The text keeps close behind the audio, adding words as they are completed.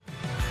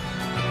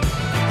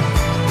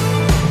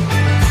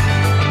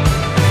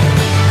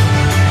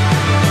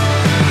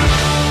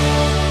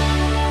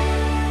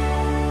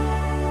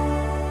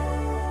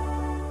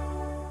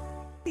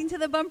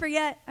the bumper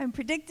yet. I'm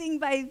predicting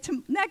by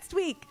next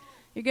week,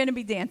 you're going to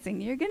be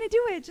dancing. You're going to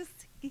do it.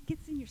 Just it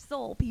gets in your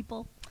soul,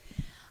 people.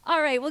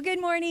 All right. Well,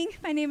 good morning.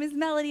 My name is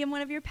Melody. I'm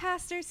one of your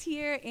pastors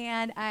here,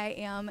 and I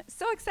am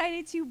so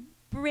excited to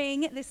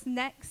bring this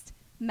next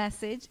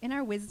message in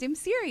our wisdom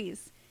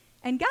series.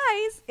 And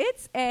guys,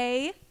 it's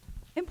a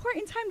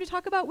important time to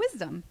talk about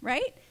wisdom,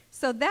 right?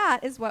 So that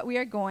is what we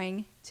are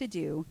going to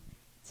do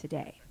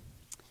today.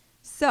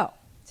 So,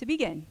 to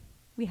begin,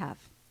 we have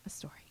a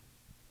story.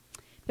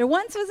 There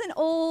once was an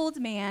old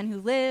man who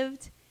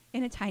lived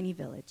in a tiny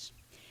village.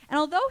 And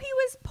although he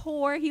was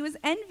poor, he was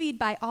envied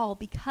by all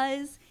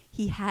because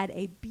he had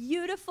a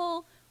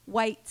beautiful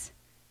white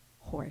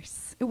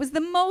horse. It was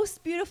the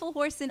most beautiful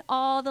horse in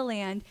all the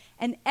land,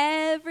 and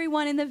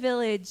everyone in the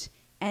village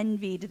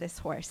envied this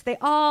horse. They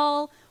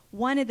all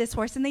wanted this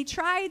horse, and they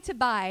tried to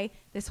buy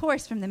this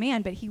horse from the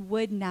man, but he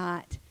would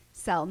not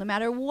sell. No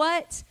matter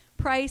what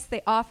price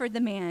they offered the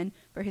man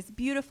for his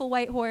beautiful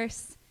white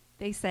horse,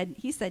 he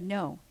said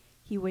no,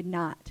 he would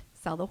not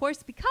sell the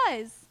horse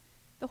because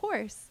the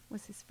horse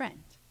was his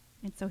friend,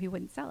 and so he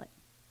wouldn't sell it.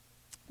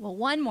 Well,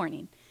 one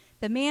morning,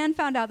 the man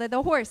found out that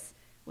the horse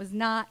was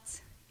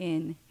not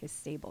in his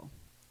stable.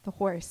 The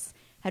horse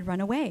had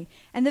run away,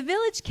 and the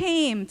village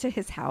came to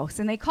his house,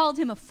 and they called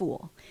him a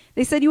fool.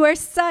 They said, "You are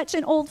such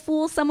an old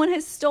fool. Someone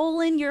has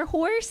stolen your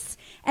horse,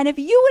 and if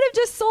you would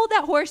have just sold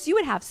that horse, you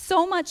would have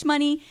so much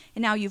money,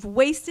 and now you've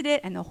wasted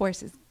it, and the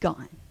horse is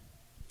gone."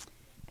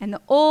 And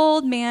the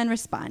old man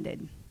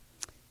responded,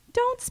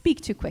 "Don't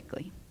speak too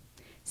quickly.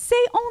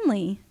 Say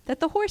only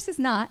that the horse is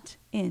not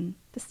in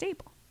the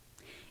stable.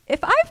 If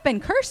I've been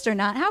cursed or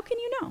not, how can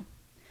you know?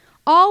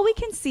 All we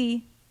can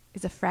see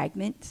is a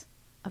fragment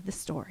of the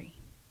story.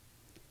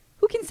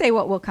 Who can say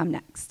what will come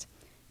next?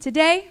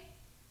 Today,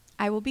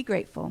 I will be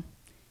grateful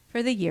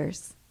for the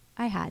years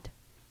I had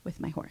with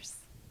my horse."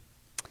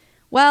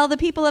 Well, the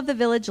people of the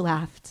village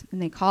laughed,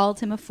 and they called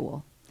him a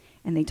fool,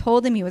 and they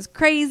told him he was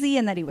crazy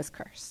and that he was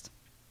cursed.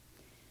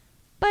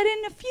 But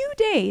in a few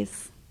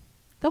days,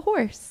 the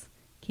horse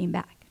came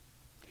back.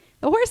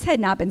 The horse had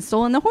not been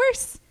stolen. The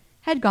horse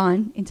had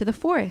gone into the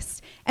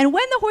forest. And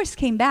when the horse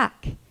came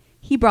back,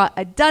 he brought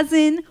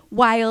 12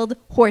 wild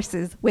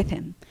horses with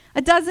him.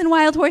 12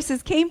 wild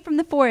horses came from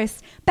the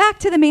forest back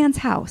to the man's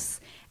house.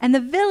 And the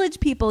village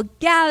people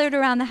gathered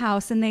around the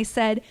house, and they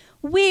said,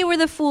 "We were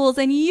the fools,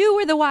 and you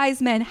were the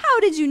wise men. How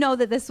did you know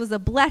that this was a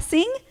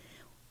blessing?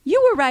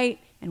 You were right,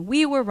 and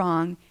we were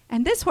wrong.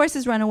 And this horse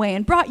has run away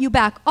and brought you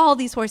back all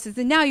these horses,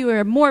 and now you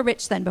are more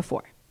rich than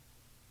before."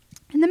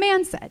 And the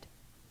man said,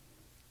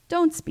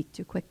 "Don't speak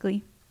too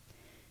quickly.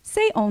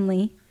 Say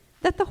only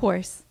that the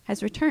horse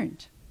has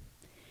returned.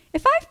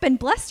 If I've been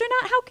blessed or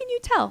not, how can you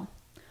tell?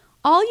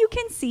 All you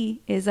can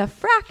see is a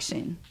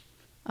fraction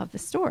of the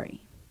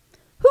story.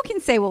 Who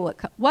can say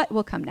what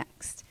will come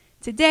next?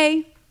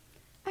 Today,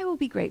 I will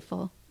be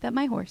grateful that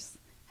my horse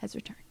has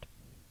returned."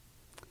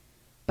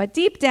 But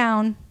deep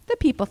down, the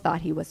people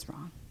thought he was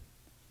wrong.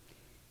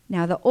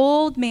 Now the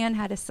old man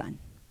had a son.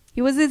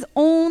 He was his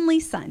only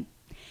son.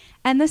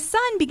 And the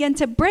son began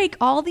to break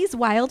all these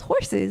wild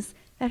horses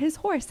that his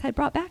horse had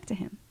brought back to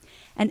him.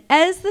 And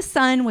as the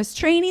son was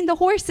training the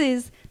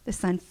horses, the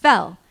son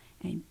fell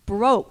and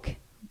broke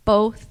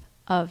both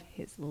of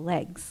his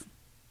legs.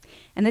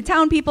 And the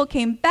town people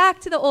came back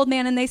to the old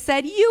man, and they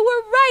said, "You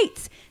were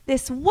right.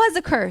 This was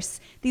a curse.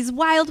 These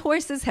wild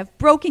horses have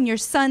broken your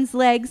son's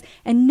legs,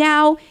 and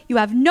now you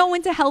have no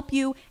one to help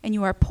you, and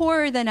you are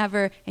poorer than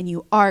ever, and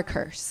you are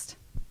cursed."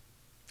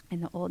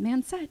 And the old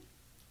man said,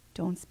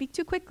 "Don't speak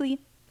too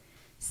quickly.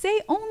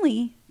 Say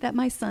only that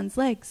my son's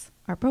legs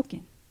are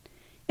broken.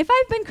 If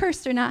I've been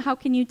cursed or not, how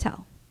can you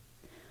tell?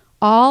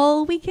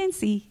 All we can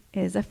see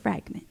is a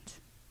fragment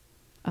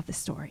of the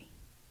story.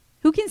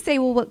 Who can say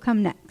what will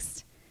come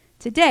next?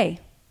 Today,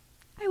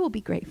 I will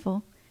be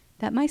grateful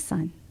that my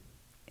son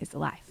is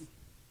alive."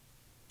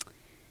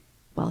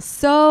 Well,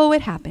 so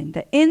it happened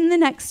that in the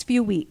next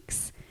few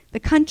weeks, the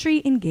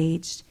country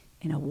engaged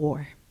in a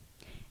war.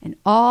 And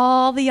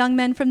all the young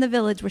men from the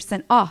village were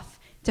sent off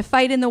to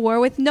fight in the war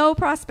with no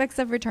prospects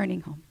of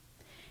returning home.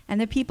 And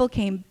the people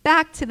came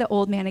back to the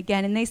old man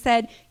again, and they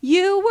said,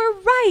 "You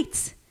were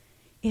right.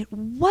 It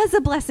was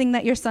a blessing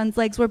that your son's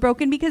legs were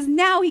broken, because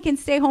now he can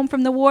stay home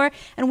from the war,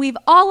 and we've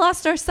all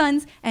lost our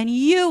sons, and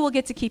you will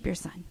get to keep your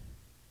son."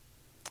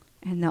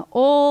 And the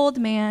old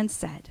man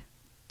said,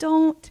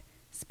 "Don't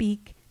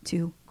speak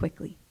too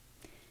quickly.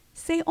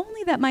 Say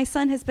only that my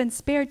son has been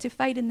spared to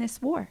fight in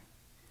this war.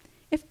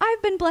 If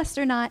I've been blessed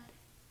or not,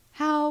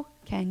 how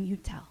can you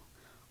tell?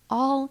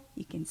 All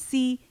you can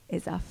see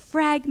is a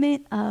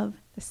fragment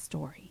of the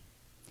story.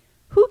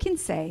 Who can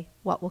say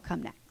what will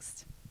come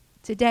next?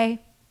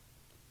 Today,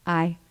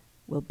 I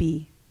will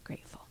be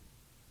grateful."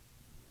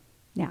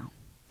 Now,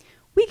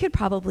 we could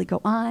probably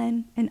go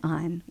on and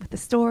on with the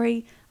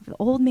story of the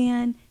old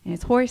man and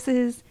his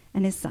horses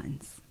and his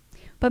sons.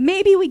 But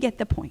maybe we get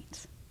the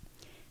point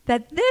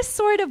that this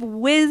sort of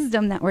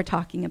wisdom that we're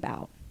talking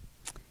about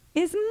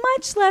is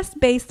much less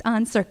based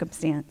on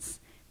circumstance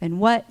than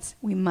what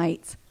we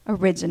might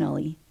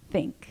originally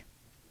think.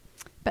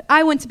 But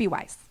I want to be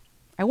wise.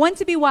 I want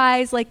to be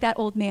wise like that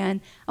old man.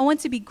 I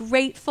want to be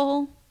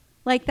grateful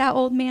like that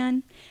old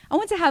man. I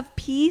want to have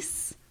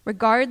peace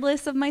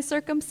regardless of my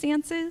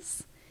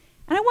circumstances.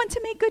 And I want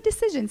to make good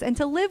decisions and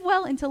to live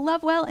well and to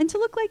love well and to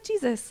look like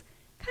Jesus,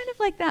 kind of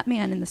like that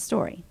man in the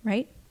story,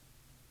 right?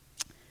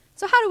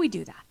 So how do we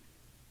do that?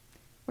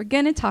 We're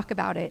going to talk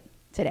about it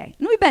today.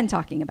 And we've been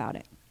talking about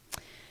it.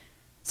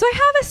 So I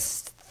have a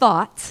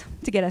thought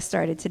to get us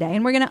started today,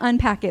 and we're going to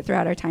unpack it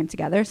throughout our time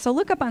together. So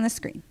look up on the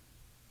screen.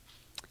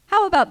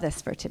 How about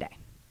this for today?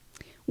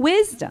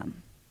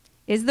 Wisdom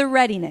is the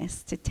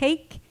readiness to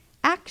take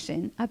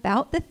action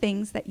about the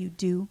things that you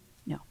do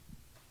know.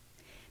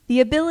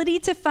 The ability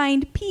to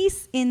find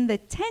peace in the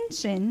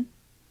tension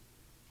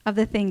of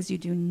the things you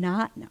do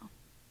not know.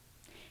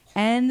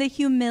 And the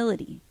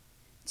humility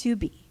to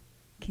be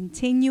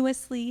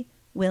continuously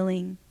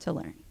willing to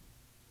learn.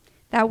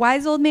 That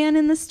wise old man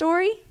in the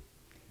story,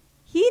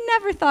 he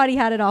never thought he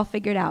had it all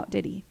figured out,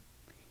 did he?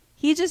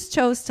 He just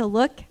chose to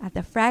look at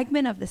the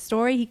fragment of the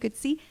story he could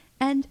see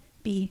and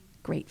be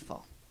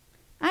grateful.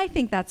 I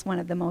think that's one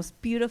of the most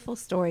beautiful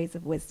stories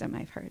of wisdom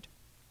I've heard.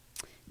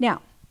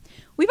 Now,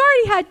 we've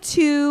already had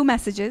 2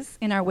 messages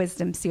in our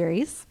wisdom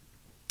series.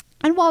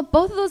 And while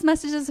both of those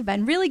messages have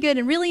been really good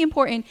and really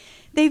important,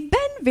 they've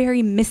been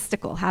very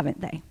mystical,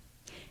 haven't they?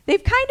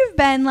 They've kind of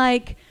been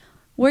like,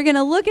 we're going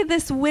to look at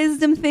this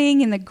wisdom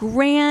thing in the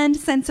grand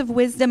sense of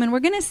wisdom, and we're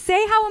going to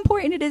say how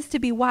important it is to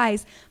be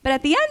wise. But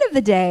at the end of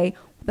the day,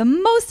 the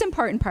most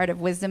important part of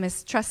wisdom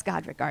is trust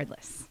God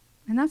regardless.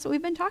 And that's what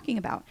we've been talking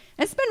about.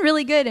 It's been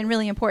really good and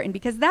really important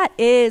because that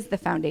is the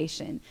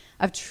foundation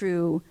of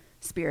true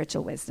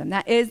spiritual wisdom.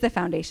 That is the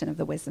foundation of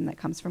the wisdom that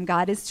comes from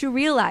God, is to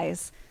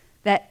realize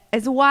that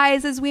as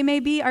wise as we may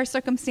be, our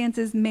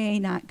circumstances may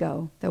not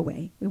go the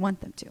way we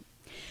want them to.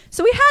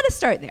 So we had to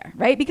start there,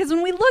 right? Because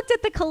when we looked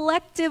at the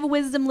collective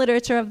wisdom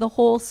literature of the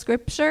whole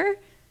scripture,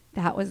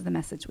 that was the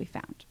message we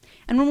found.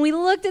 And when we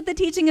looked at the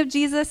teaching of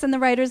Jesus and the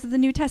writers of the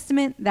New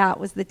Testament, that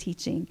was the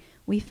teaching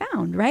we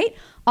found, right?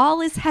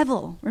 All is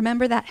hevel.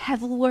 Remember that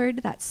hevel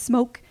word, that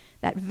smoke,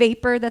 that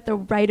vapor that the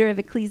writer of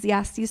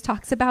Ecclesiastes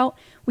talks about?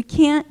 We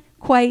can't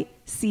quite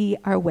see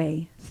our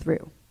way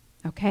through,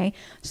 okay?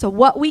 So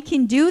what we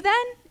can do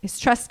then is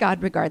trust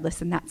God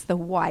regardless, and that's the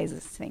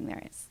wisest thing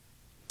there is.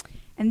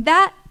 And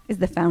that is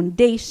the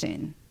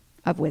foundation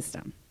of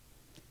wisdom.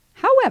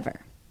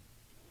 However,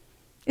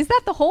 is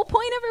that the whole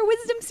point of our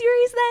wisdom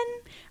series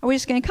then? Are we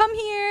just going to come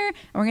here and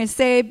we're going to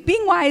say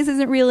being wise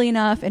isn't really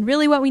enough, and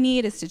really what we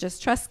need is to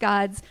just trust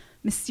God's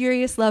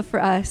mysterious love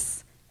for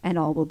us and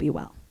all will be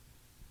well?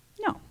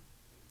 No.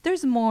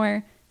 There's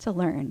more to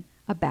learn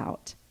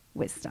about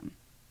wisdom.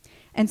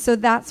 And so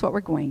that's what we're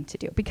going to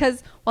do.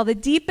 Because while the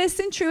deepest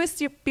and truest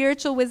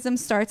spiritual wisdom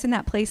starts in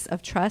that place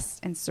of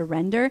trust and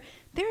surrender,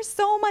 there's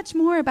so much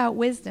more about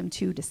wisdom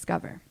to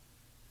discover.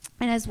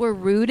 And as we're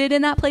rooted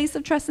in that place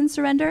of trust and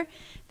surrender,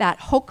 that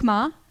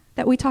chokmah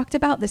that we talked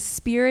about, the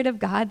Spirit of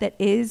God that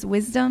is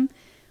wisdom,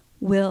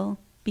 will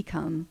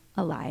become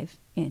alive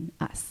in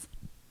us.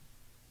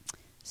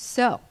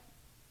 So,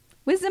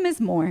 wisdom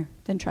is more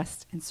than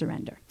trust and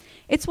surrender.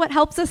 It's what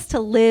helps us to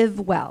live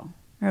well.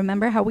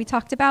 Remember how we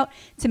talked about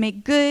to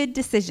make good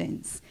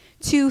decisions,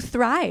 to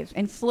thrive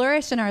and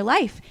flourish in our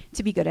life,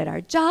 to be good at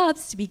our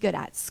jobs, to be good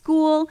at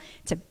school,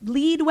 to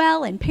lead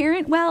well and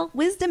parent well.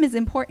 Wisdom is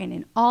important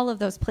in all of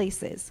those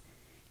places.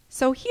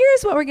 So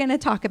here's what we're going to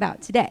talk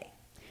about today.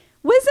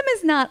 Wisdom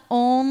is not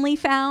only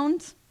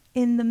found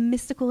in the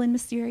mystical and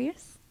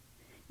mysterious,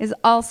 it is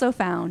also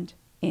found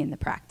in the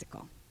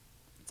practical.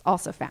 It's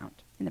also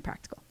found in the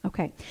practical.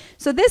 Okay,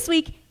 so this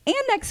week and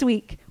next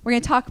week, we're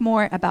going to talk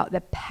more about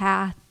the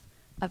path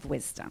of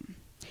wisdom.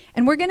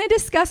 And we're going to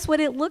discuss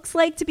what it looks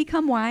like to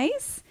become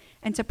wise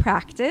and to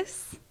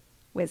practice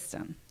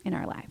wisdom in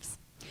our lives.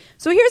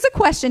 So here's a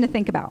question to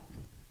think about.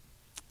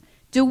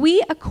 Do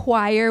we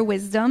acquire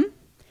wisdom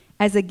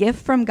as a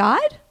gift from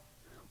God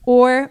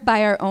or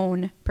by our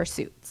own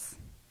pursuits?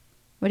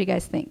 What do you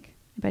guys think?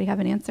 Anybody have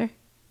an answer?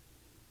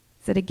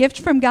 Is it a gift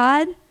from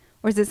God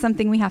or is it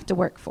something we have to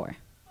work for?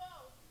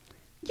 Both.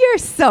 You're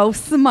so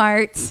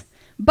smart.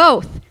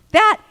 Both.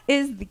 That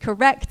is the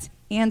correct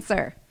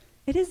answer.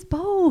 It is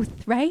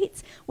both,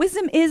 right?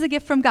 Wisdom is a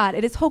gift from God.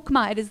 It is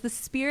chokmah. It is the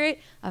Spirit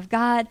of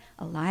God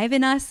alive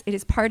in us. It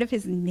is part of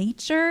his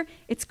nature.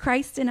 It's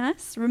Christ in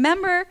us.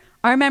 Remember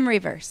our memory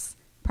verse,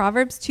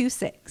 Proverbs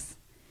 2:6.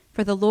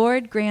 For the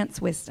Lord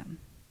grants wisdom.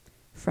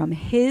 From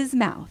his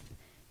mouth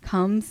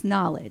comes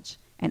knowledge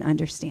and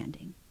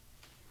understanding.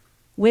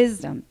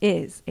 Wisdom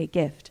is a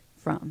gift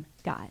from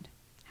God.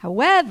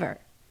 However,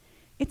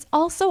 it's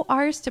also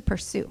ours to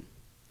pursue.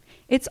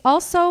 It's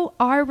also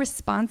our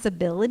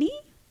responsibility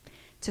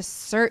to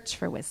search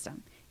for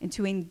wisdom and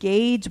to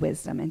engage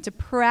wisdom and to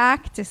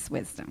practice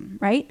wisdom,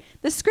 right?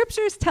 The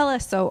scriptures tell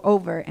us so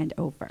over and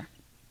over.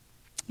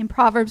 In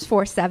Proverbs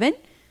 4:7,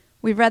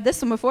 we've read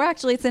this one before.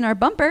 Actually, it's in our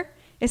bumper.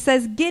 It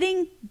says,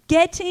 getting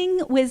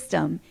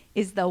wisdom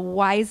is the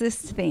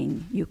wisest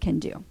thing you can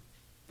do.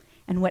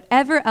 And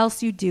whatever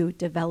else you do,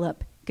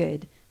 develop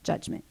good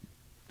judgment.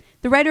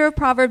 The writer of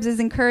Proverbs is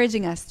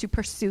encouraging us to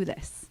pursue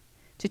this,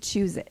 to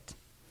choose it.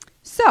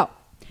 So,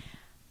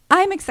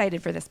 I'm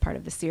excited for this part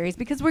of the series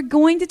because we're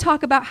going to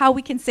talk about how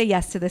we can say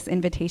yes to this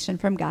invitation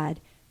from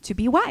God to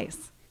be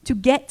wise, to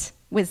get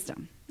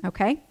wisdom,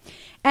 okay?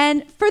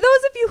 And for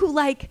those of you who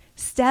like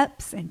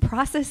steps and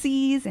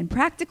processes and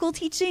practical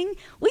teaching,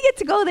 we get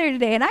to go there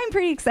today, and I'm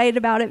pretty excited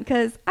about it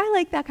because I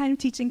like that kind of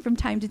teaching from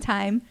time to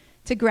time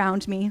to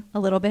ground me a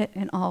little bit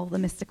in all the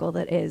mystical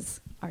that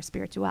is our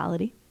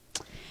spirituality.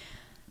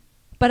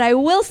 But I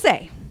will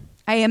say,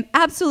 I am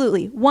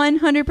absolutely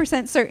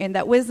 100% certain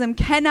that wisdom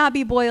cannot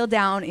be boiled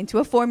down into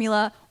a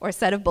formula or a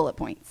set of bullet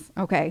points,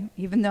 okay?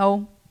 Even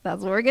though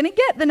that's what we're going to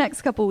get the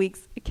next couple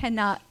weeks, it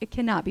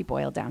cannot be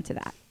boiled down to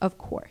that, of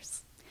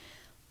course.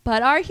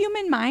 But our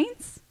human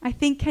minds, I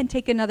think, can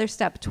take another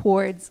step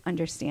towards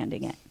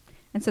understanding it.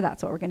 And so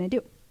that's what we're going to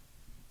do.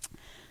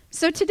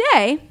 So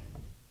today,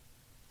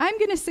 I'm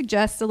going to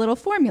suggest a little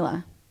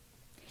formula.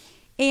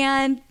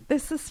 And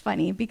this is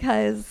funny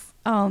because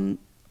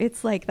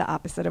it's like the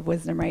opposite of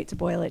wisdom, right, to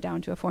boil it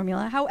down to a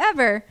formula.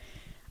 However,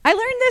 I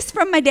learned this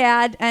from my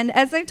dad, and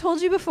as I've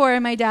told you before,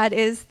 my dad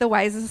is the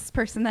wisest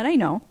person that I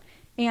know.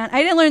 And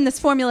I didn't learn this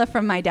formula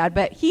from my dad,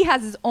 but he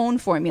has his own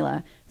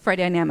formula for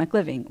dynamic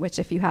living, which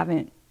if you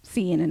haven't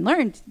seen and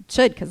learned, you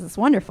should, because it's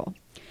wonderful.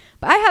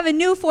 But I have a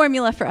new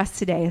formula for us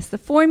today. It's the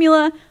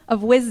formula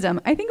of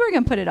wisdom. I think we're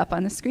going to put it up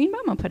on the screen, but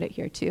I'm going to put it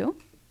here too.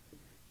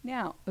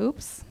 Now,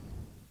 oops.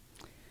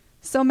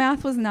 So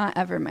math was not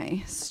ever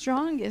my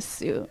strongest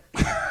suit.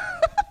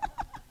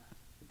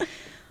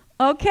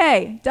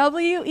 Okay,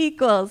 W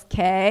equals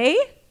K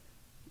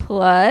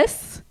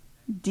plus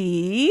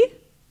D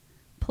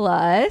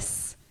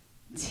plus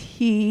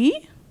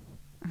T.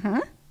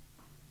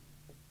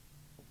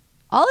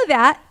 All of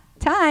that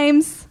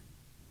times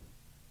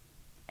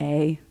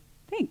A.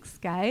 Thanks,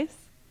 guys.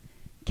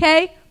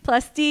 K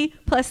plus D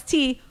plus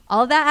T,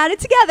 all of that added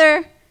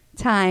together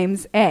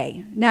times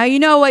A. Now you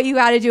know what you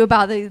got to do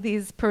about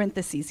these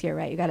parentheses here,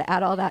 right? You got to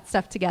add all that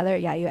stuff together.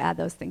 Yeah, you add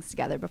those things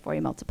together before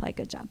you multiply.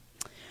 Good job.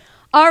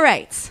 All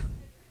right.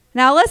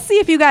 Now let's see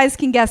if you guys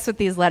can guess what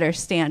these letters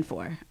stand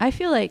for. I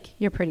feel like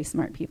you're pretty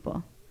smart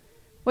people.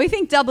 What do you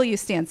think W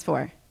stands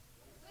for?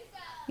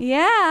 Wisdom.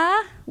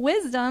 Yeah,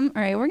 wisdom.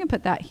 All right, we're going to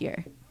put that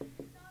here.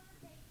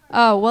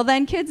 Oh, well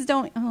then kids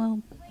don't...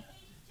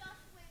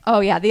 Oh,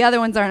 yeah, the other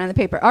ones aren't on the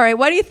paper. All right,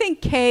 what do you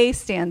think K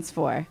stands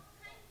for?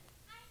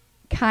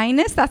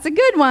 Kindness, that's a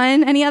good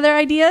one. Any other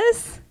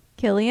ideas?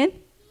 Killian?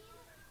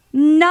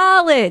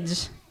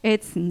 Knowledge.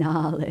 It's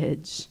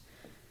knowledge.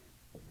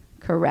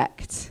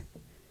 Correct.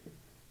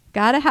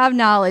 Got to have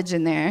knowledge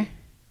in there.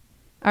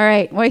 All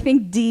right, what do you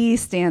think D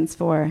stands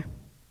for?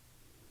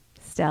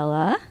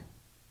 Stella?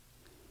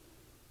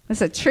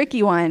 That's a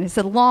tricky one. It's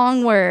a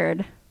long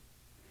word.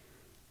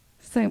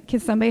 So, can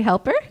somebody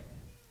help her?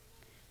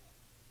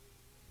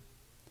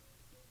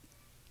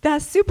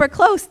 That's super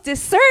close.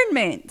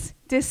 Discernment.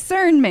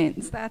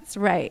 Discernment. That's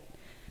right.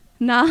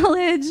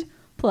 Knowledge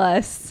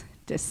plus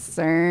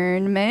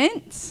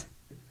discernment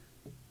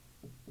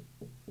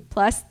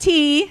plus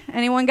T.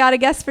 Anyone got a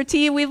guess for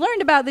T? We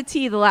learned about the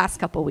T the last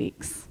couple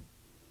weeks.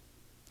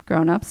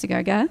 Grown-ups, you got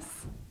a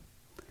guess?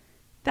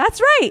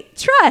 That's right.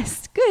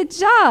 Trust. Good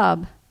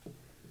job.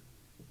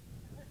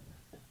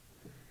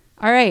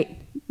 All right.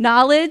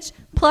 Knowledge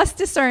plus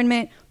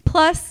discernment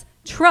plus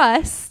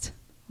trust.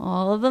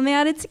 All of them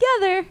added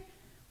together.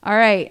 All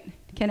right.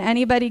 Can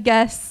anybody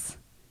guess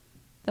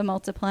the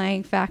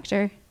multiplying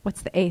factor?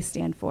 What's the A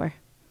stand for?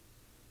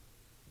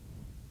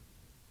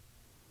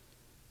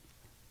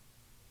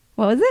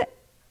 What was it?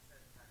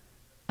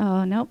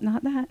 Oh, nope,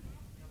 not that.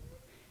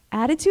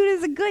 Attitude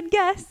is a good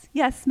guess.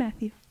 Yes,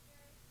 Matthew.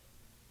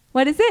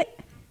 What is it?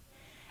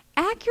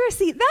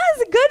 Accuracy. That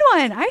is a good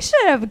one. I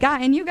should have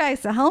gotten you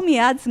guys to help me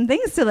add some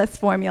things to this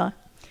formula.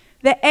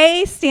 The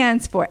A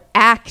stands for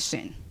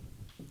action.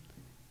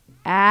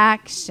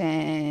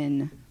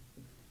 Action.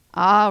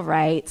 All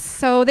right.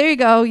 So there you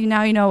go.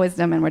 Now you know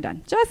wisdom, and we're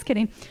done. Just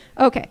kidding.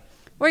 Okay.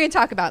 We're going to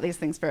talk about these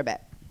things for a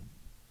bit.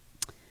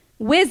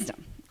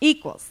 Wisdom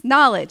equals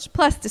knowledge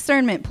plus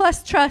discernment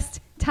plus trust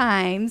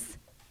times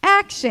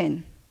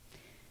action.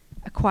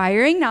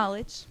 Acquiring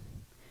knowledge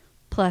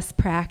plus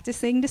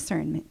practicing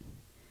discernment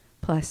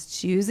plus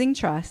choosing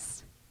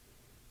trust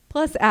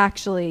plus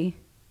actually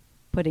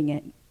putting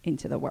it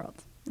into the world,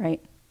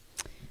 right?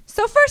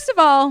 So first of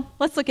all,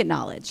 let's look at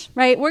knowledge,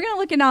 right? We're going to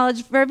look at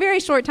knowledge for a very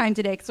short time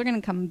today because we're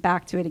going to come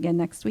back to it again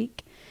next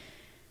week.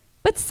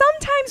 But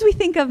sometimes we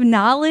think of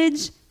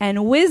knowledge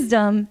and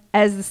wisdom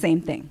as the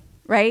same thing,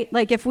 right?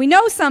 Like if we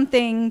know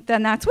something,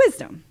 then that's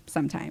wisdom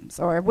sometimes.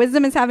 Or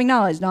wisdom is having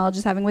knowledge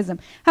is having wisdom.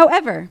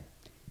 However,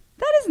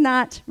 that is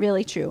not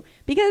really true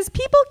because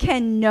people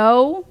can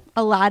know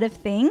a lot of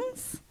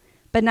things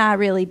but not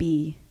really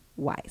be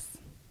wise,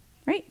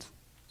 right?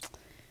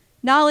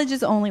 Knowledge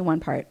is only one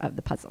part of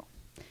the puzzle.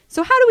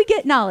 So how do we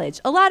get knowledge?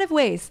 A lot of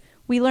ways.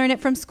 We learn it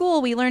from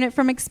school. We learn it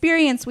from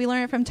experience. We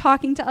learn it from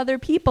talking to other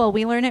people.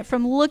 We learn it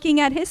from looking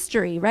at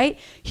history, right?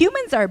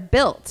 Humans are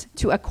built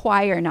to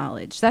acquire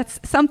knowledge. That's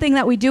something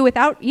that we do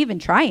without even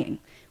trying.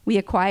 We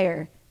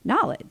acquire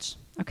knowledge,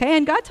 Okay,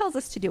 and God tells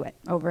us to do it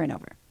over and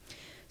over.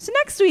 So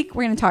next week,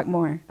 we're going to talk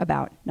more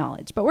about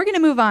knowledge, but we're going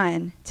to move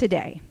on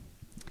today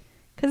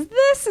because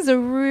this is a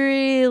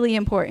really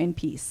important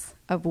piece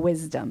of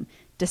wisdom,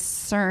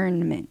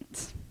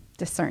 discernment.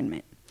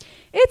 Discernment.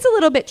 It's a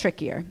little bit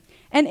trickier,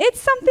 and it's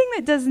something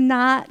that does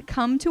not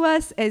come to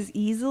us as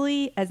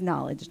easily as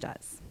knowledge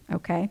does,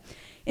 okay?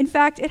 In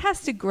fact, it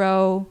has to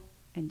grow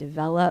and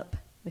develop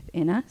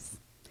within us.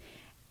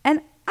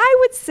 And I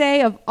would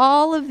say of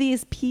all of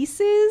these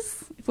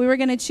pieces, if we were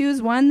going to choose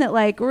one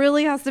that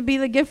really has to be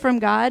the gift from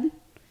God,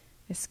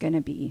 it's going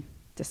to be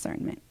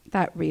discernment.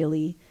 That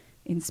really,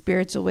 in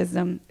spiritual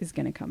wisdom, is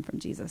going to come from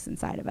Jesus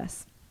inside of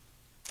us.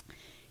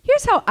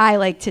 Here's how I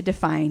like to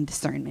define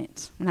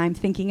discernment when I'm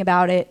thinking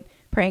about it,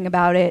 praying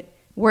about it,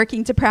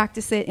 working to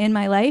practice it in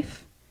my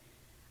life.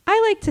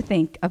 I like to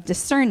think of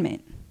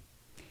discernment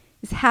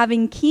as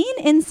having keen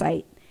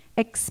insight,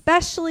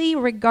 especially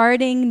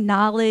regarding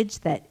knowledge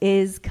that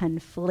is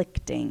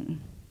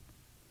conflicting.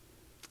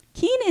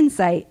 Keen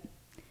insight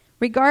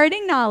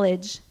regarding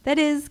knowledge that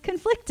is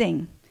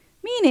conflicting,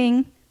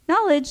 meaning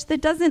knowledge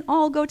that doesn't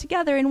all go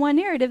together in one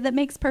narrative that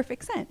makes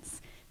perfect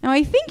sense. Now,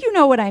 I think you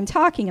know what I'm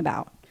talking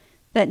about,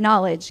 that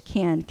knowledge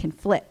can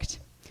conflict.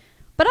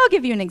 But I'll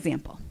give you an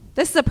example.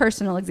 This is a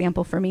personal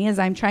example for me as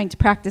I'm trying to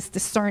practice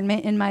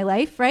discernment in my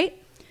life,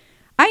 right?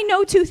 I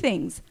know two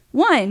things.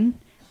 One,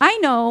 I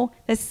know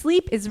that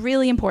sleep is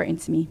really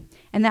important to me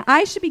and that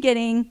I should be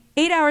getting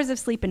 8 hours of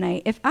sleep a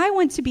night if I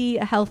want to be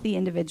a healthy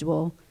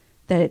individual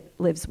that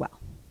lives well.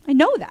 I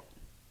know that.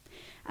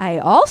 I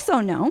also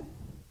know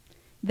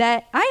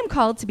that I am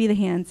called to be the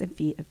hands and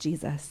feet of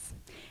Jesus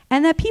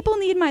and that people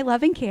need my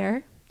love and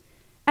care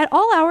at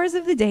all hours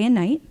of the day and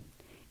night.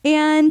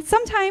 And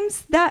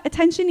sometimes that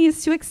attention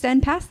needs to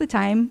extend past the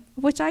time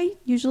of which I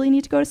usually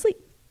need to go to sleep.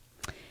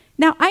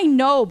 Now, I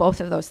know both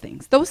of those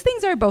things. Those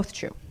things are both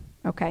true,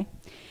 okay?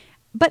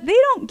 But they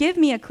don't give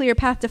me a clear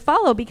path to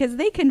follow because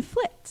they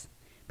conflict.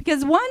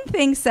 Because one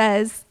thing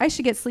says I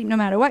should get sleep no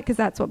matter what because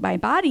that's what my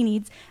body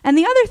needs. And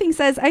the other thing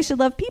says I should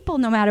love people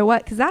no matter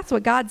what because that's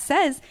what God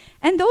says.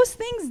 And those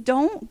things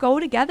don't go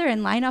together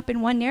and line up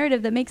in one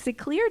narrative that makes it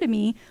clear to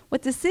me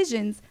what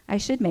decisions I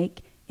should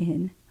make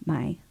in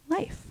my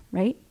life,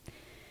 right?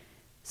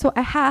 So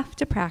I have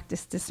to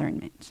practice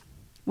discernment,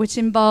 which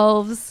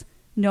involves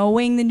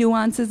knowing the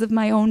nuances of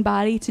my own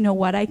body to know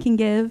what I can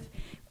give.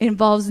 It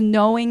involves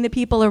knowing the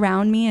people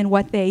around me and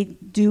what they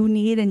do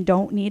need and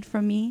don't need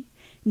from me.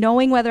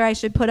 Knowing whether I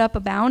should put up a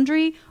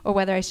boundary or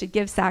whether I should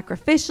give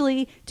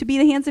sacrificially to be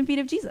the hands and feet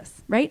of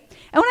Jesus, right?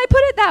 And when I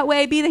put it that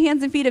way, be the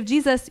hands and feet of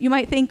Jesus, you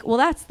might think, well,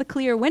 that's the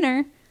clear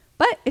winner.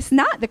 But it's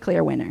not the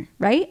clear winner,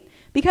 right?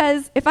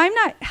 Because if I'm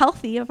not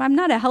healthy, if I'm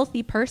not a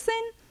healthy person,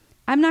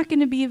 I'm not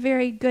going to be a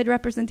very good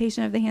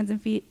representation of the hands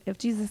and feet of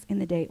Jesus in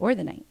the day or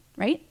the night,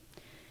 right?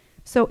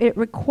 So it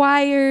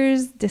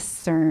requires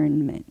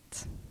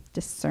discernment.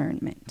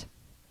 Discernment.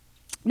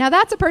 Now,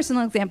 that's a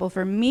personal example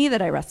for me that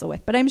I wrestle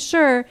with, but I'm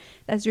sure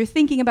as you're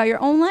thinking about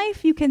your own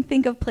life, you can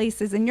think of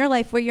places in your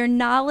life where your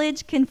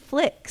knowledge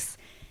conflicts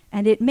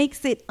and it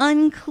makes it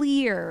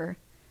unclear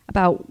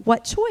about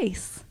what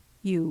choice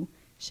you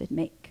should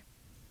make.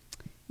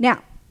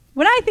 Now,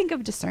 when I think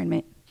of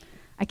discernment,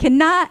 I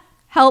cannot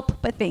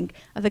help but think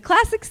of the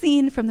classic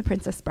scene from The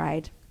Princess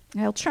Bride.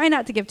 I'll try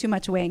not to give too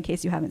much away in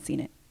case you haven't seen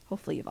it.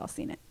 Hopefully you've all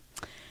seen it.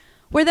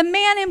 Where the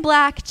man in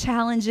black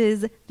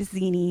challenges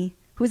Vizzini,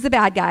 who's the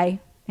bad guy,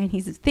 and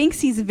he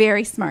thinks he's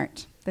very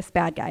smart, this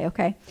bad guy,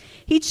 okay?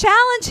 He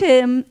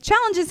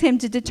challenges him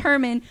to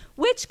determine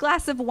which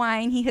glass of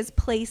wine he has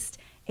placed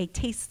a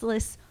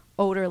tasteless,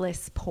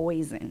 odorless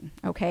poison,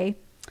 okay?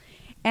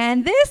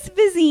 And this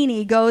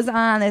Vizzini goes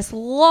on this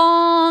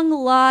long,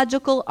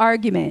 logical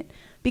argument.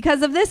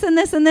 Because of this and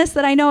this and this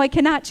that I know I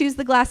cannot choose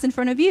the glass in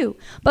front of you.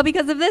 But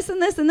because of this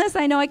and this and this,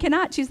 I know I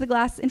cannot choose the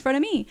glass in front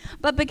of me.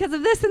 But because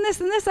of this and this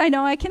and this, I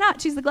know I cannot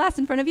choose the glass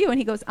in front of you. And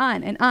he goes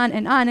on and on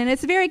and on. And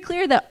it's very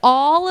clear that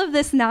all of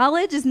this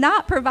knowledge is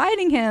not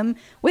providing him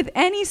with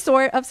any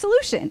sort of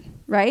solution,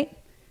 right?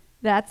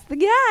 That's the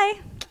guy.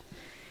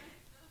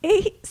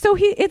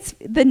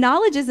 The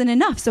knowledge isn't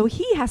enough. So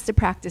he has to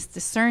practice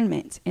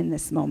discernment in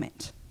this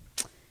moment.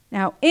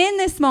 Now, in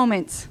this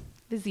moment,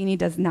 Vizzini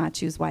does not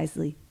choose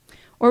wisely.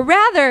 Or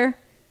rather,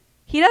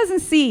 he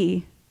doesn't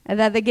see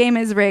that the game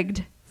is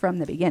rigged from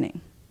the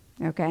beginning,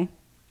 okay?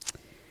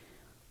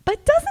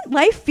 But doesn't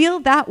life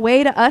feel that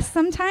way to us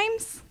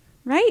sometimes,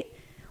 right?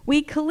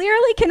 We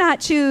clearly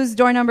cannot choose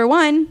door number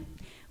 1.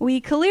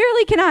 We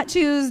clearly cannot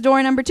choose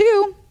door number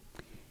 2.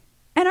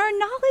 And our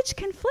knowledge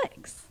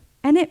conflicts,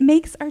 and it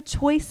makes our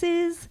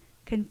choices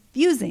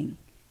confusing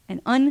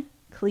and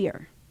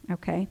unclear,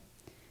 okay?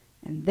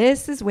 And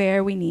this is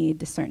where we need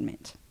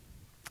discernment.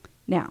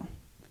 Now,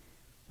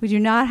 we do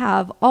not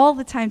have all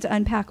the time to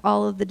unpack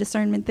all of the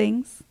discernment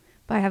things,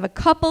 but I have a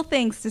couple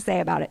things to say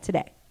about it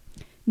today.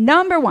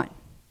 Number 1,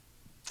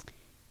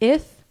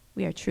 if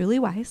we are truly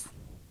wise,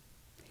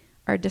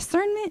 our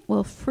discernment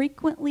will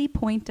frequently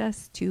point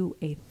us to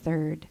a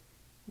third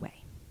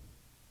way.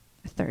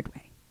 A third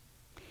way.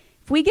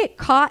 If we get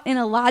caught in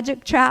a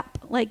logic trap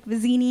like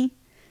Vizzini,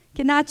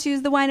 cannot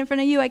choose the wine in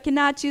front of you. I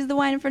cannot choose the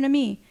wine in front of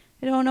me.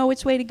 I don't know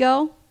which way to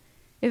go.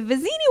 If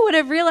Vizzini would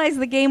have realized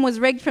the game was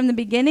rigged from the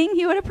beginning,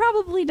 he would have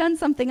probably done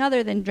something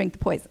other than drink the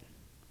poison,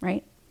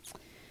 right?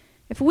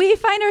 If we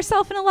find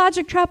ourselves in a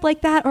logic trap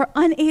like that, or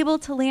unable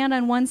to land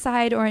on one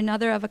side or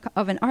another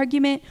of an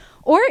argument,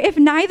 or if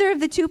neither of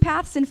the two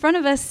paths in front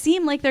of us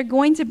seem like they're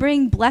going to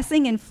bring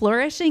blessing and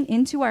flourishing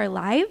into our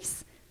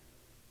lives,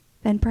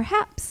 then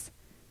perhaps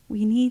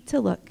we need to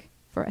look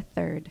for a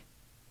third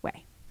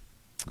way.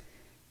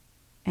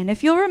 And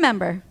if you'll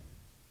remember,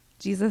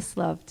 Jesus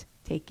loved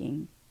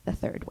taking the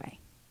third way.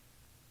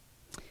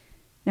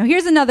 Now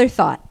here's another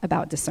thought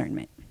about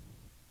discernment.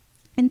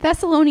 In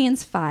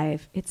Thessalonians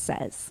 5, it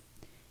says,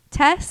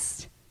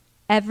 test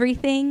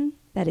everything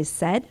that is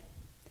said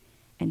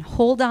and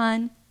hold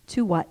on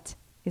to what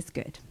is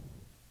good.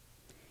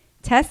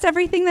 Test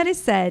everything that is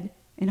said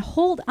and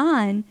hold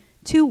on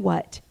to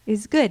what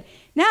is good.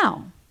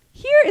 Now,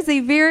 here is a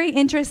very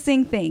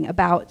interesting thing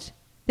about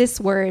this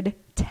word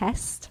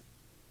test.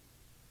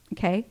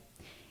 Okay?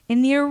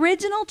 In the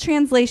original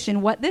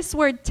translation, what this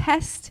word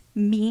test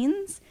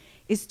means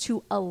is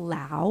to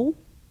allow,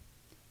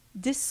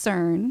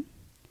 discern,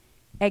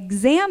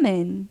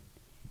 examine,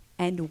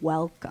 and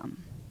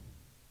welcome.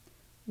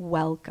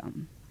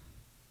 Welcome.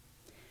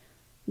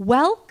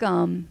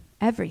 Welcome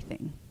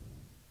everything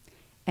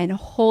and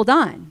hold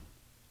on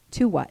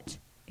to what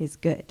is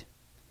good.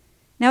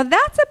 Now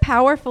that's a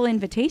powerful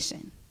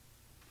invitation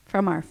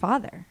from our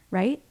Father,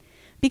 right?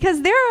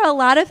 Because there are a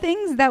lot of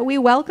things that we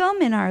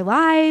welcome in our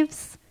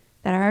lives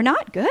that are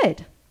not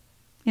good,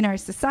 in our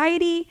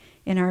society,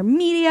 in our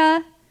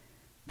media,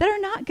 that are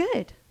not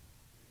good.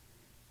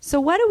 So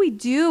what do we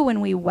do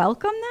when we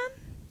welcome them?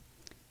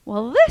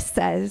 Well, this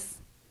says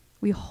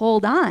we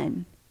hold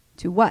on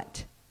to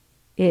what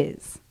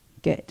is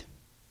good.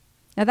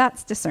 Now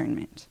that's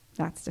discernment.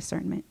 That's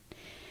discernment.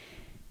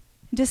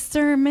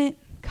 Discernment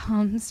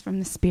comes from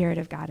the Spirit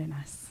of God in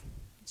us,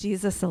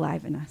 Jesus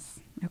alive in us,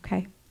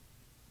 okay?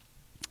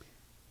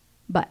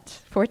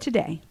 But for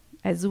today,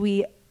 as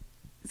we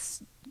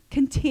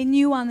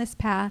continue on this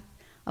path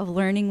of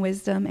learning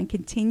wisdom and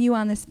continue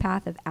on this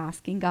path of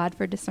asking God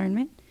for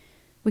discernment,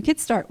 we could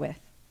start with,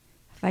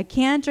 if I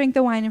can't drink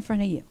the wine in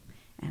front of you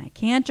and I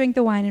can't drink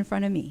the wine in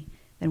front of me,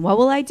 then what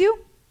will I do?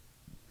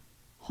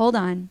 Hold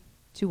on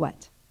to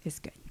what is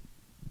good.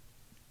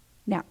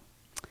 Now,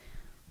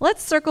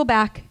 let's circle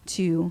back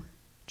to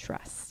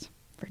trust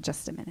for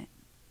just a minute.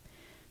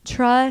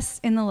 Trust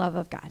in the love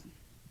of God.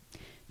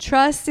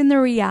 Trust in the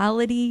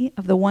reality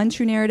of the one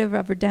true narrative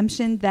of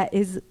redemption that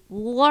is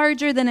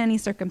larger than any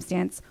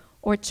circumstance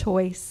or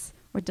choice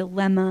or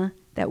dilemma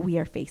that we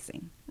are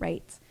facing,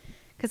 right?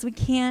 Because we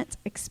can't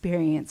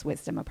experience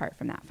wisdom apart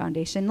from that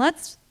foundation.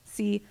 Let's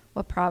see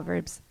what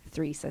Proverbs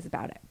 3 says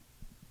about it.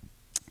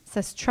 It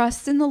says,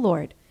 trust in the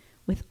Lord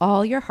with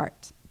all your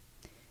heart.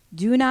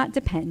 Do not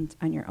depend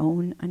on your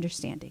own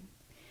understanding.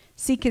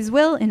 Seek his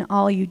will in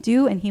all you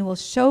do, and he will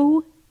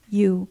show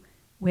you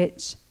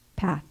which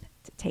path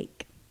to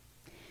take.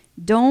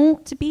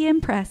 Don't be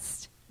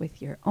impressed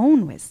with your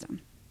own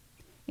wisdom.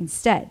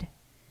 Instead,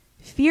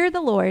 fear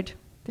the Lord.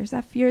 There's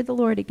that fear the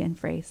Lord again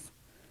phrase.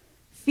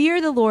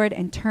 Fear the Lord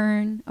and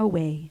turn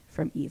away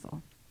from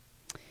evil.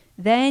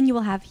 Then you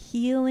will have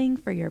healing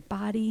for your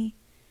body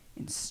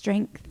and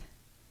strength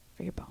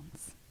for your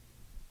bones.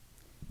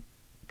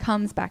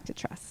 Comes back to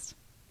trust,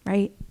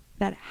 right?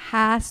 That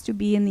has to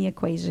be in the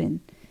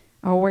equation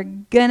or we're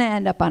going to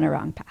end up on a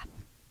wrong path.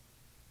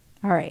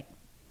 All right.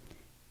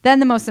 Then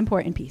the most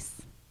important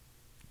piece,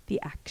 the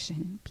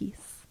action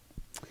piece.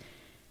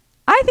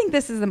 I think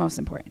this is the most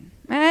important.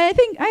 I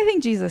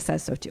think Jesus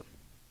says so too.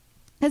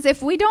 Because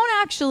if we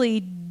don't actually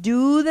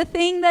do the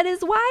thing that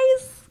is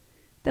wise,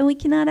 then we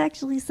cannot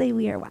actually say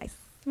we are wise,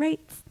 right?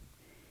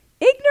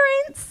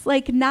 Ignorance,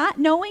 like not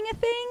knowing a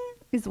thing,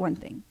 is one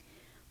thing.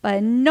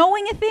 But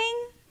knowing a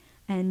thing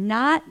and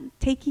not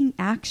taking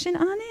action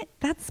on it,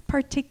 that's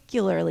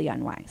particularly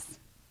unwise.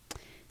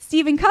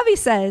 Stephen Covey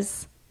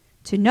says,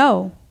 to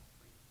know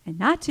and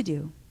not to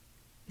do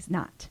is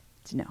not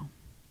to know,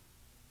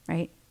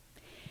 right?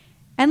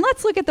 And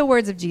let's look at the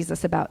words of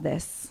Jesus about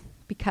this,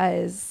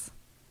 because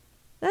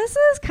this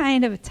is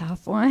kind of a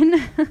tough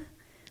one,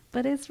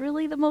 but it's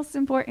really the most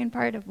important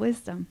part of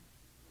wisdom.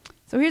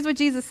 So here's what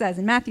Jesus says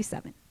in Matthew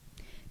 7.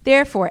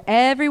 Therefore,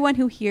 everyone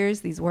who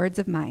hears these words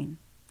of mine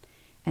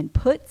and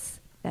puts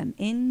them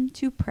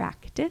into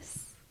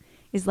practice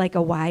is like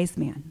a wise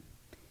man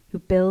who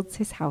builds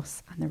his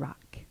house on the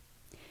rock.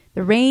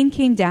 The rain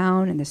came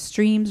down and the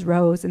streams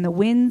rose and the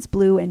winds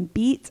blew and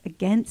beat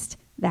against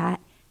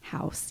that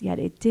house, yet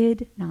it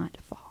did not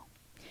fall,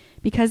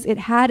 because it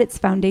had its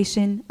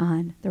foundation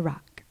on the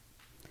rock.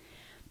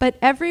 But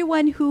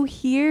everyone who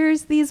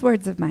hears these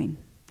words of mine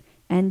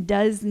and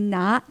does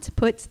not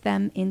put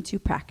them into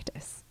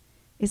practice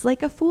is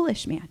like a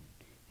foolish man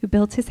who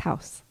built his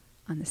house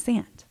on the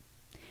sand.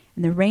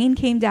 And the rain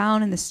came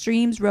down and the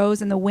streams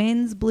rose and the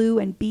winds blew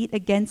and beat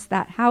against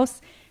that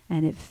house,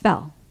 and it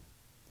fell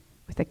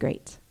with a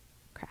great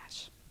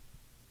crash.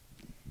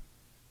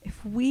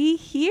 If we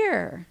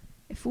hear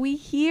if we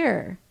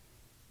hear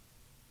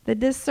the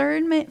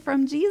discernment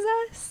from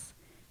Jesus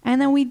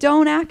and then we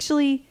don't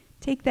actually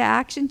take the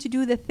action to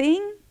do the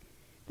thing,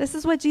 this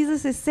is what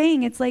Jesus is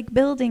saying. It's like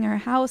building our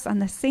house on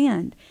the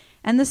sand.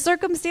 And the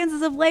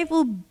circumstances of life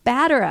will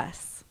batter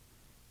us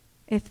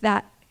if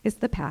that is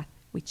the path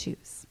we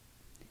choose.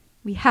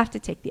 We have to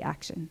take the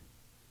action.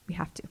 We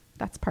have to.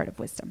 That's part of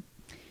wisdom.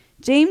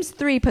 James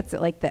 3 puts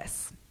it like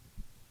this.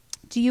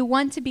 Do you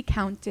want to be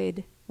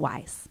counted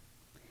wise?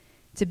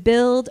 To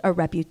build a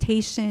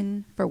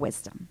reputation for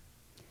wisdom?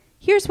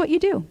 Here's what you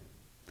do.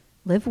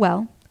 Live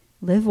well,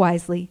 live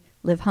wisely,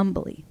 live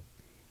humbly.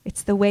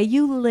 It's the way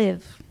you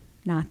live,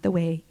 not the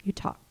way you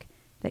talk,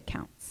 that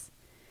counts.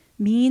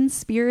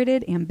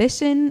 Mean-spirited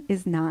ambition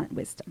is not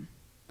wisdom.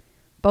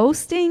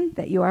 Boasting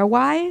that you are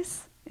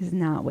wise is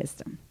not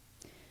wisdom.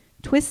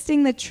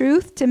 Twisting the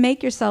truth to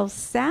make yourself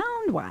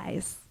sound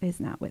wise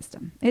is not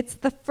wisdom. It's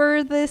the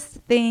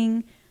furthest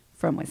thing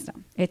from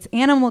wisdom. It's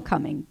animal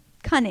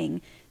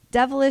cunning,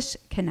 devilish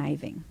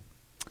conniving.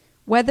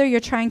 Whether you're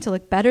trying to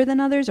look better than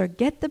others or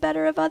get the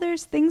better of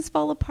others, things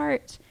fall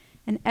apart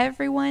and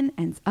everyone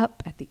ends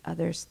up at the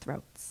other's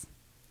throats.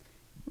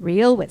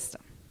 Real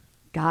wisdom,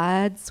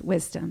 God's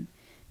wisdom,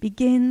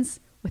 begins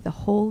with a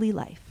holy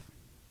life.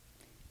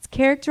 It's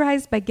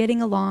characterized by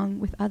getting along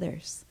with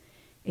others.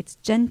 It's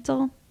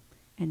gentle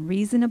and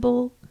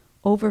reasonable,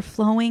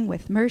 overflowing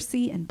with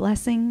mercy and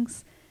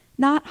blessings,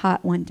 not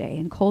hot one day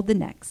and cold the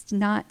next,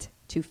 not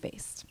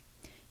two-faced.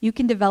 You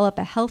can develop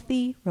a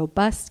healthy,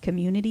 robust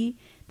community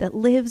that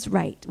lives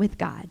right with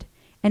God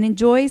and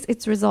enjoys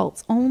its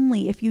results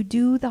only if you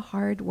do the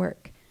hard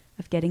work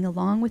of getting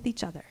along with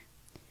each other,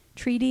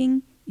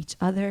 treating each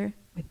other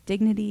with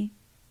dignity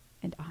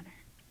and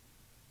honor.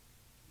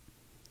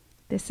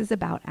 This is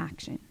about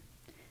action.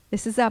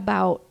 This is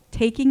about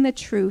taking the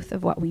truth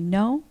of what we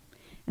know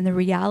and the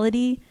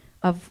reality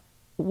of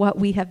what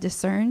we have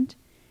discerned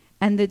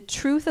and the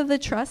truth of the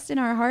trust in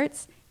our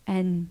hearts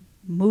and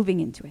moving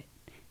into it,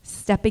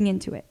 stepping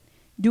into it,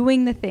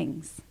 doing the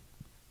things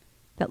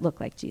that look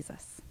like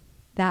Jesus.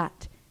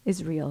 That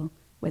is real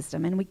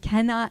wisdom. And we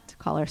cannot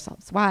call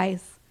ourselves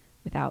wise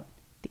without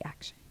the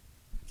action.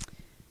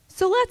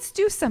 So let's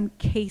do some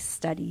case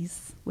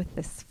studies with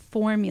this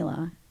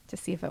formula to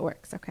see if it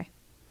works, okay?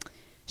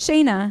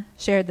 Shayna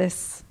shared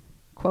this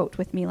quote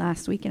with me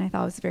last week, and I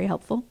thought it was very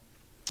helpful.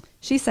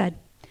 She said,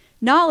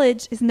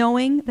 knowledge is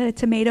knowing that a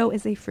tomato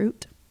is a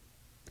fruit.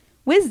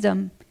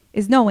 Wisdom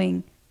is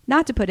knowing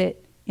not to put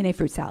it in a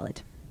fruit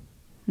salad.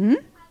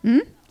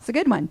 It's a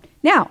good one.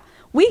 Now,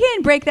 we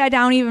can break that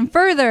down even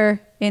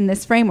further in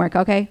this framework,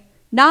 okay?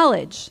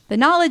 Knowledge. The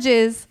knowledge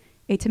is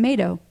a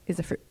tomato is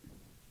a fruit.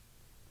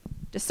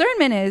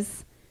 Discernment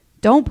is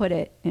don't put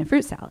it in a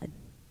fruit salad.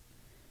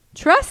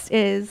 Trust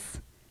is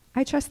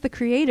I trust the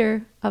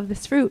creator of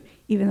this fruit,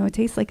 even though it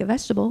tastes like a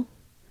vegetable.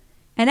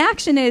 And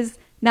action is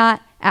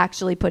not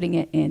actually putting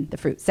it in the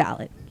fruit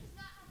salad.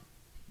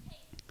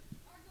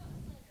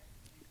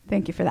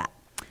 Thank you for that.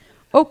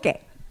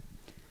 Okay.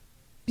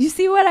 You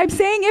see what I'm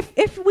saying?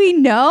 If we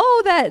know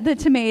that the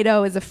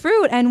tomato is a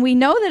fruit and we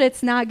know that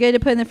it's not good to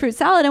put in the fruit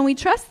salad and we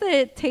trust that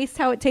it tastes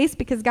how it tastes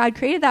because God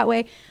created that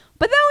way,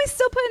 but then we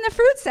still put in the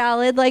fruit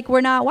salad like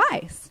we're not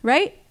wise,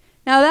 right?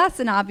 Now that's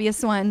an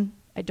obvious one.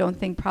 I don't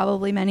think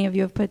probably many of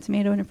you have put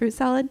tomato in a fruit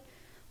salad.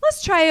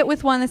 Let's try it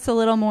with one that's a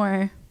little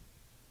more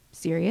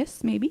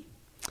serious, maybe.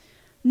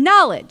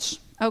 Knowledge,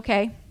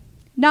 okay?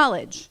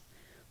 Knowledge.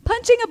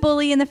 Punching a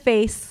bully in the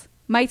face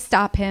might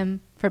stop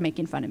him from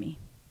making fun of me.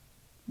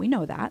 We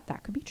know that.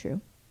 That could be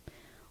true.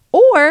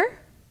 Or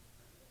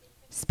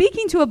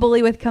speaking to a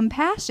bully with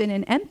compassion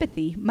and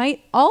empathy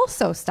might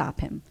also stop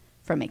him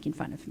from making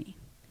fun of me.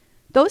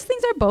 Those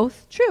things are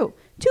both true.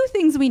 Two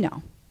things we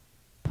know.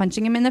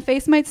 Punching him in the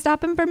face might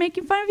stop him from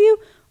making fun of you,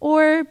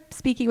 or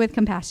speaking with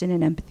compassion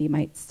and empathy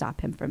might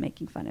stop him from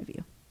making fun of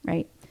you,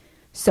 right?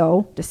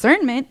 So,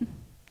 discernment,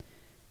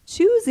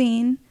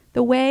 choosing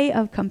the way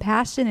of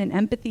compassion and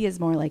empathy is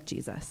more like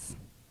Jesus,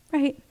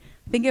 right?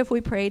 I think if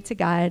we prayed to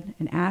God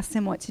and asked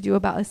him what to do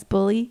about this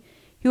bully,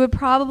 he would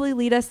probably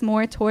lead us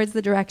more towards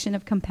the direction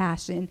of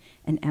compassion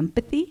and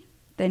empathy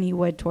than he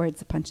would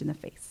towards a punch in the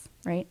face,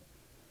 right?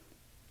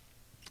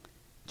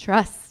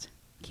 Trust.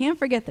 Can't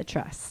forget the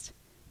trust,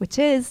 which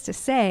is to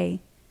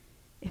say,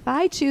 if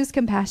I choose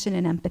compassion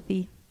and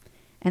empathy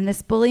and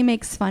this bully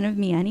makes fun of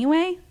me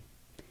anyway,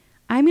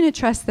 I'm going to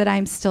trust that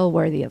I'm still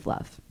worthy of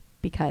love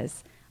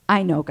because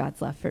I know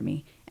God's love for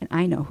me and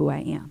I know who I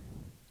am.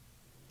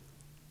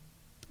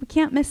 We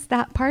can't miss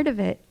that part of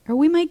it, or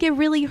we might get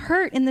really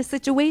hurt in the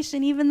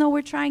situation even though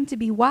we're trying to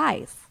be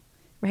wise,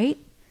 right?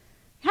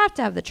 You have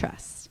to have the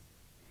trust.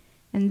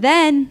 And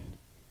then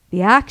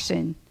the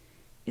action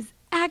is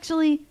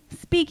actually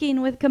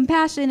speaking with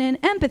compassion and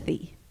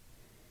empathy.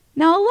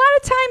 Now, a lot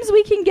of times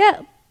we can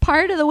get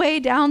part of the way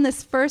down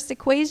this first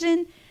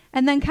equation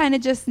and then kind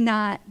of just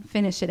not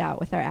finish it out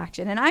with our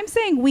action. And I'm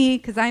saying we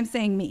because I'm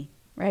saying me,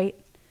 right?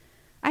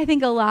 I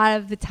think a lot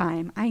of the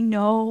time I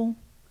know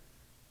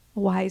a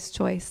wise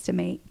choice to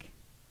make,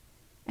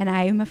 and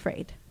I am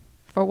afraid,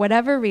 for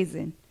whatever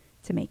reason,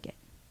 to make it.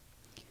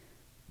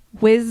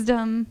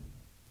 wisdom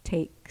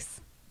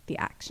takes the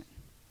action.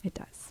 It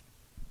does.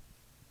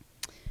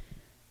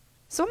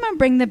 So I'm going to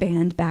bring the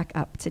band back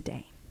up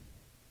today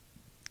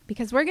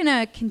because we're going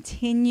to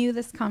continue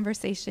this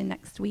conversation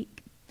next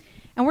week.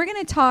 And we're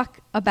going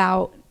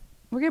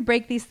to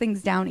break these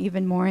things down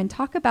even more and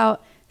talk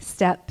about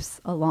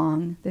steps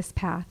along this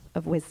path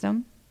of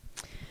wisdom.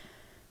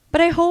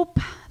 But I hope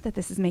that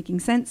this is making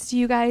sense to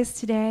you guys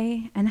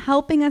today and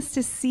helping us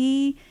to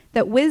see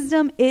that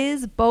wisdom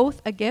is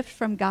both a gift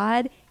from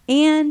God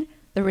and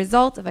the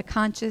result of a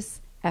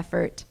conscious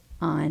effort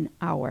on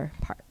our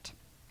part.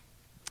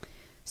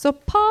 So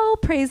Paul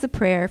prays a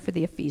prayer for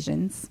the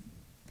Ephesians,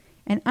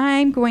 and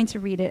I'm going to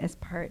read it as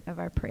part of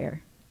our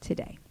prayer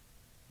today.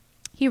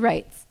 He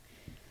writes,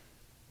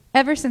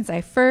 "Ever since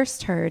I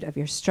first heard of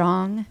your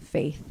strong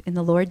faith in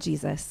the Lord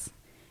Jesus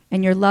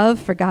and your love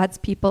for God's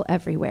people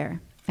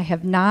everywhere, I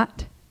have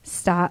not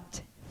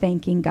stopped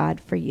thanking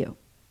God for you.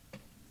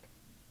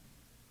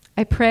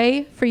 I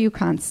pray for you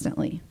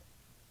constantly,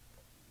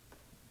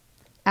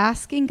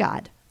 asking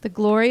God, the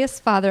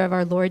glorious Father of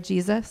our Lord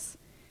Jesus,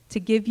 to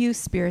give you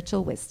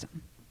spiritual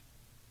wisdom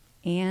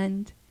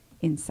and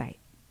insight,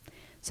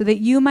 so that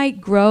you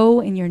might grow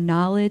in your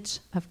knowledge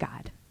of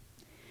God.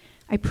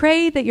 I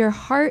pray that your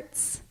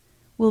hearts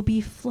will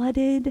be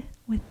flooded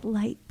with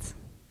light,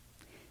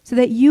 so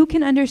that you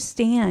can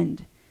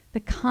understand the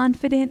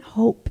confident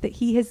hope that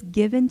he has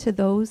given to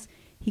those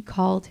he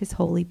called his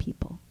holy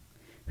people,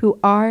 who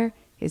are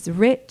his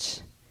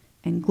rich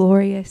and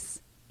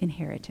glorious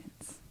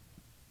inheritance."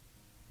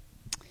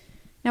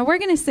 Now we're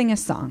going to sing a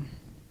song,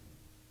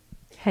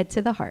 Head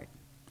to the Heart.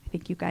 I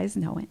think you guys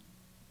know it.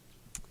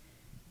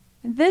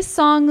 And this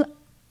song,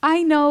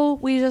 I know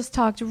we just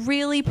talked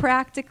really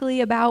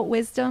practically about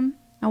wisdom.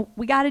 Now,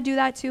 we got to do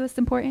that too. It's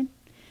important.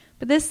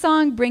 But this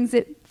song brings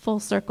it full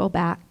circle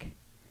back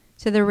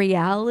to the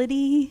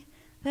reality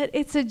that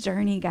it's a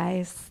journey,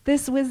 guys.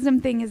 This wisdom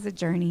thing is a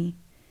journey.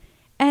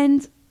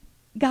 And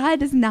God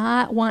does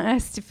not want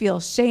us to feel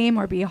shame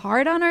or be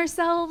hard on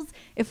ourselves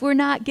if we're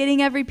not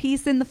getting every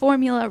piece in the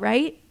formula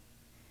right.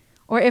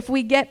 Or if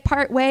we get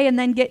part way and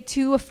then get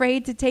too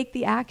afraid to take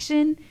the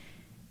action.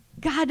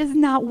 God does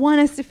not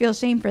want us to feel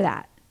shame for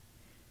that.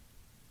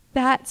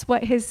 That's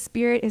what his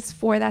Spirit is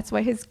for. That's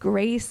what his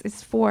grace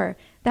is for.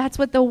 That's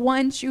what the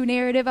one true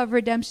narrative of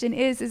redemption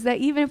is that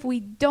even if we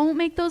don't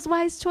make those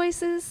wise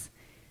choices,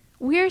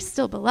 we're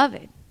still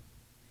beloved.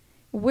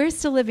 We're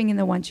still living in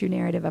the one true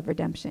narrative of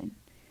redemption.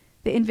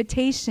 The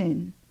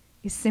invitation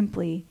is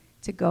simply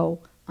to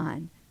go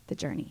on the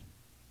journey.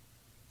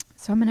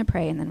 So I'm going to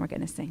pray and then we're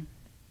going to sing.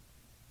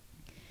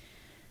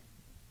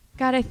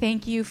 God, I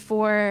thank you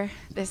for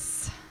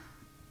this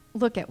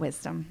look at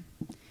wisdom,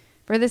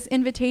 for this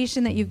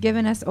invitation that you've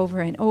given us over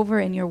and over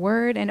in your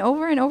word and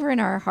over in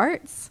our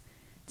hearts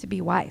to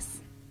be wise.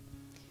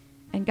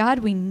 And God,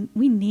 we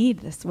need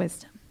this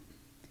wisdom.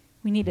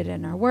 We need it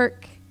in our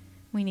work.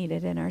 We need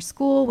it in our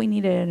school. We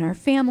need it in our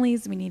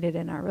families. We need it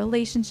in our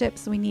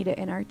relationships. We need it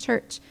in our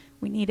church.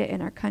 We need it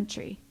in our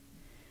country.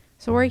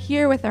 So we're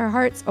here with our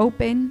hearts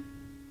open,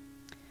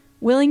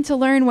 willing to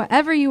learn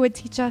whatever you would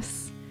teach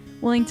us,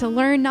 willing to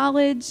learn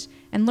knowledge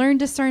and learn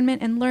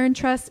discernment and learn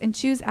trust and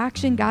choose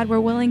action. God, we're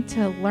willing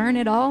to learn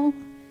it all.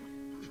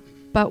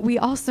 But we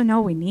also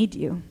know we need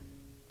you.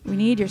 We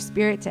need your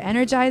Spirit to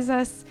energize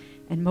us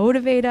and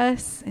motivate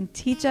us and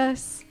teach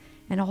us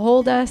and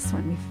hold us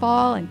when we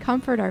fall and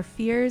comfort our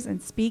fears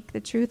and speak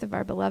the truth of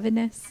our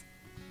belovedness.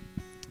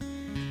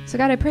 So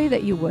God, I pray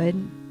that you would.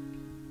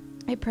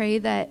 I pray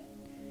that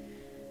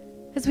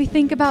as we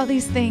think about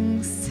these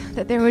things,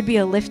 that there would be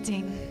a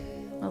lifting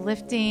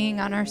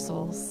on our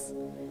souls,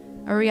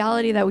 a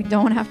reality that we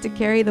don't have to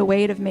carry the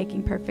weight of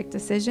making perfect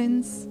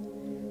decisions,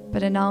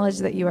 but a knowledge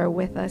that you are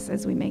with us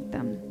as we make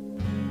them.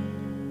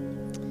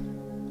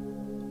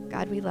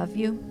 God, we love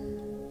you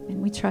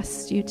and we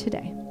trust you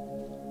today.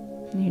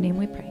 In your name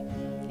we pray.